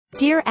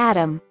Dear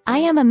Adam, I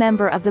am a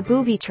member of the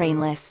Bouvtrain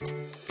list.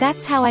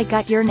 That's how I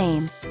got your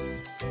name.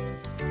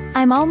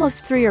 I'm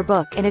almost through your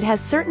book and it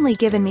has certainly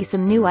given me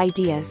some new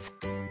ideas.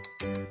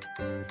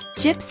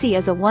 Gypsy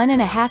is a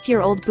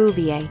 1.5-year-old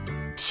Bouvier.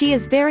 She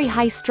is very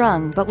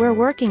high-strung, but we're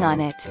working on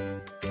it.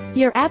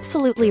 You're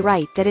absolutely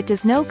right that it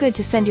does no good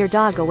to send your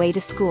dog away to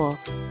school.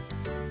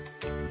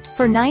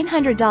 For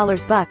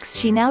 $900 bucks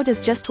she now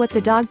does just what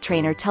the dog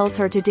trainer tells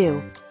her to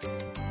do.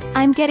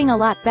 I'm getting a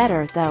lot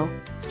better, though.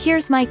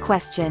 Here's my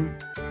question.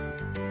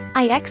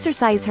 I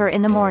exercise her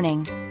in the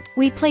morning.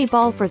 We play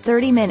ball for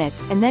 30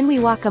 minutes and then we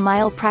walk a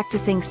mile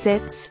practicing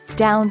sits,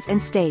 downs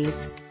and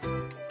stays.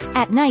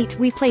 At night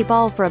we play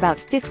ball for about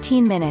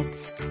 15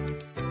 minutes.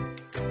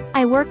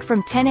 I work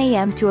from 10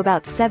 a.m. to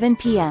about 7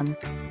 p.m.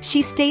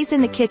 She stays in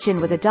the kitchen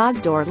with a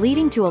dog door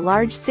leading to a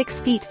large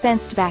 6-foot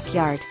fenced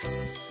backyard.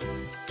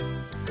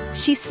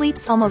 She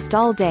sleeps almost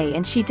all day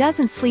and she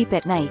doesn't sleep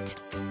at night.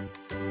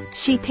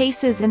 She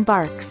paces and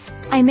barks.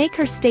 I make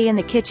her stay in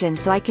the kitchen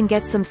so I can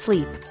get some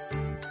sleep.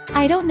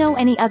 I don't know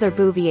any other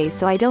Bouviers,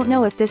 so I don't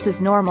know if this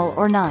is normal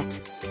or not.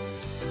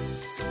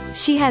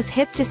 She has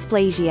hip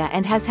dysplasia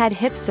and has had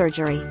hip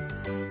surgery.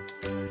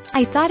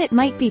 I thought it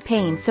might be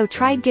pain, so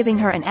tried giving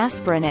her an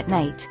aspirin at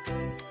night.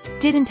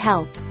 Didn't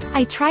help.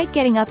 I tried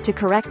getting up to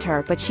correct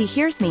her, but she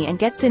hears me and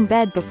gets in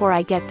bed before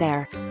I get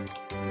there.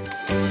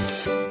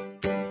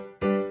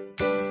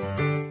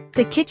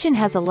 The kitchen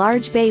has a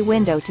large bay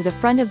window to the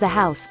front of the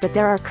house, but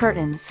there are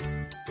curtains.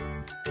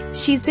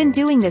 She's been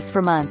doing this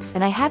for months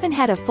and I haven't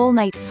had a full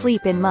night's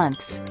sleep in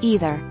months,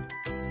 either.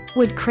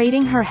 Would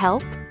crating her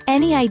help?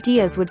 Any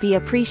ideas would be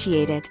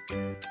appreciated.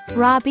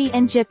 Robbie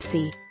and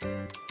Gypsy.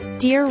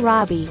 Dear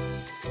Robbie,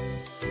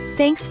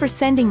 thanks for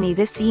sending me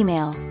this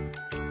email.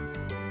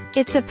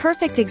 It's a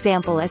perfect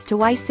example as to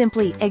why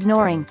simply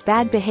ignoring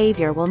bad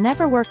behavior will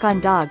never work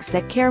on dogs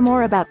that care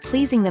more about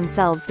pleasing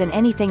themselves than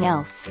anything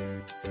else.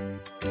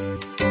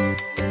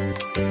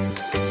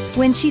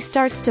 When she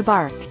starts to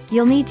bark,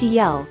 you'll need to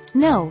yell,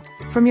 "No,"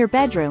 from your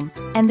bedroom,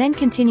 and then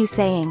continue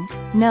saying,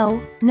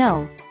 "No,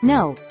 no,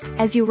 no,"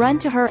 as you run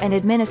to her and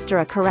administer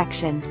a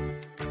correction.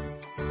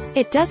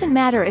 It doesn't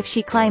matter if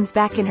she climbs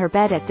back in her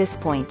bed at this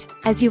point,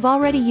 as you've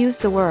already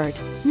used the word,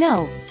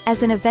 "no,"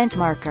 as an event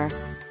marker.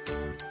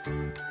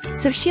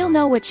 So she'll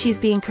know what she's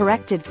being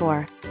corrected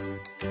for.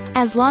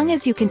 As long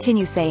as you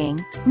continue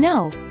saying,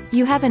 "No,"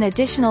 you have an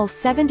additional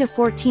 7 to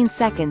 14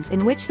 seconds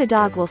in which the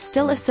dog will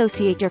still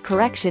associate your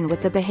correction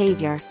with the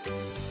behavior.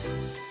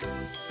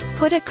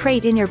 Put a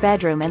crate in your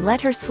bedroom and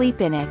let her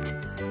sleep in it.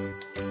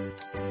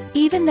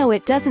 Even though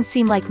it doesn't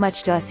seem like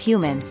much to us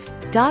humans,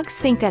 dogs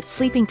think that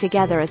sleeping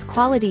together is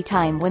quality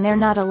time when they're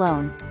not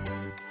alone.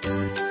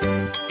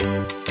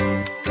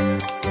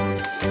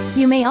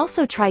 You may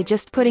also try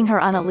just putting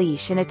her on a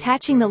leash and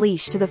attaching the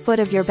leash to the foot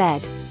of your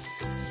bed.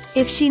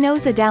 If she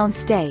knows a down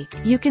stay,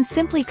 you can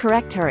simply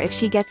correct her if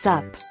she gets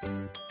up.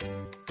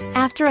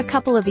 After a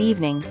couple of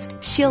evenings,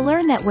 she'll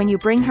learn that when you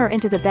bring her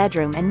into the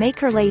bedroom and make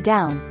her lay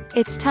down,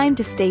 it's time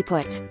to stay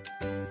put.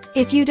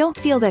 If you don't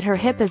feel that her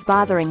hip is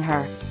bothering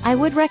her, I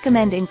would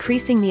recommend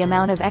increasing the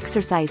amount of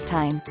exercise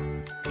time.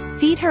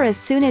 Feed her as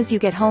soon as you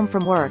get home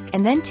from work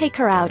and then take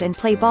her out and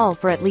play ball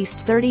for at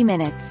least 30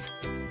 minutes.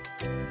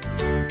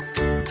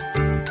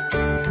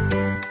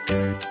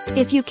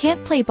 If you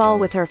can't play ball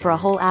with her for a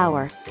whole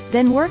hour,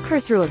 then work her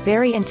through a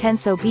very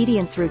intense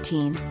obedience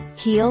routine: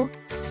 heel,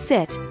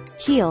 sit,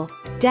 heel,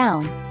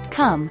 down,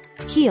 come,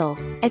 heel,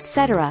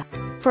 etc.,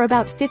 for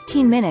about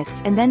 15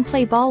 minutes and then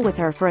play ball with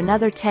her for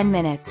another 10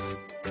 minutes.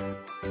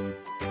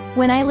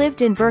 When I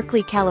lived in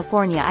Berkeley,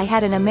 California, I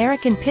had an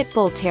American Pit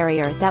Bull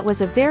Terrier that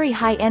was a very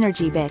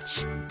high-energy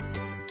bitch.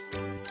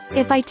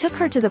 If I took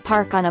her to the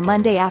park on a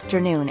Monday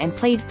afternoon and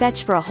played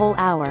fetch for a whole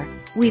hour,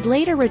 we'd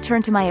later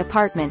return to my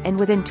apartment and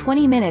within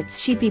 20 minutes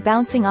she'd be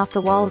bouncing off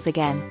the walls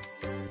again.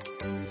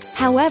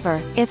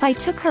 However, if I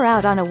took her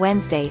out on a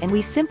Wednesday and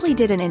we simply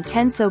did an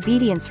intense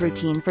obedience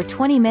routine for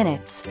 20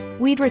 minutes,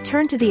 we'd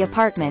return to the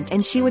apartment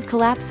and she would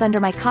collapse under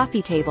my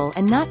coffee table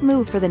and not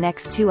move for the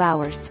next 2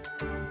 hours.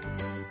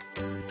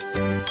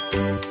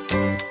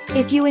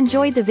 If you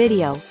enjoyed the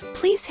video,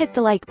 please hit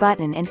the like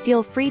button and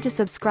feel free to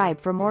subscribe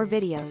for more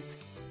videos.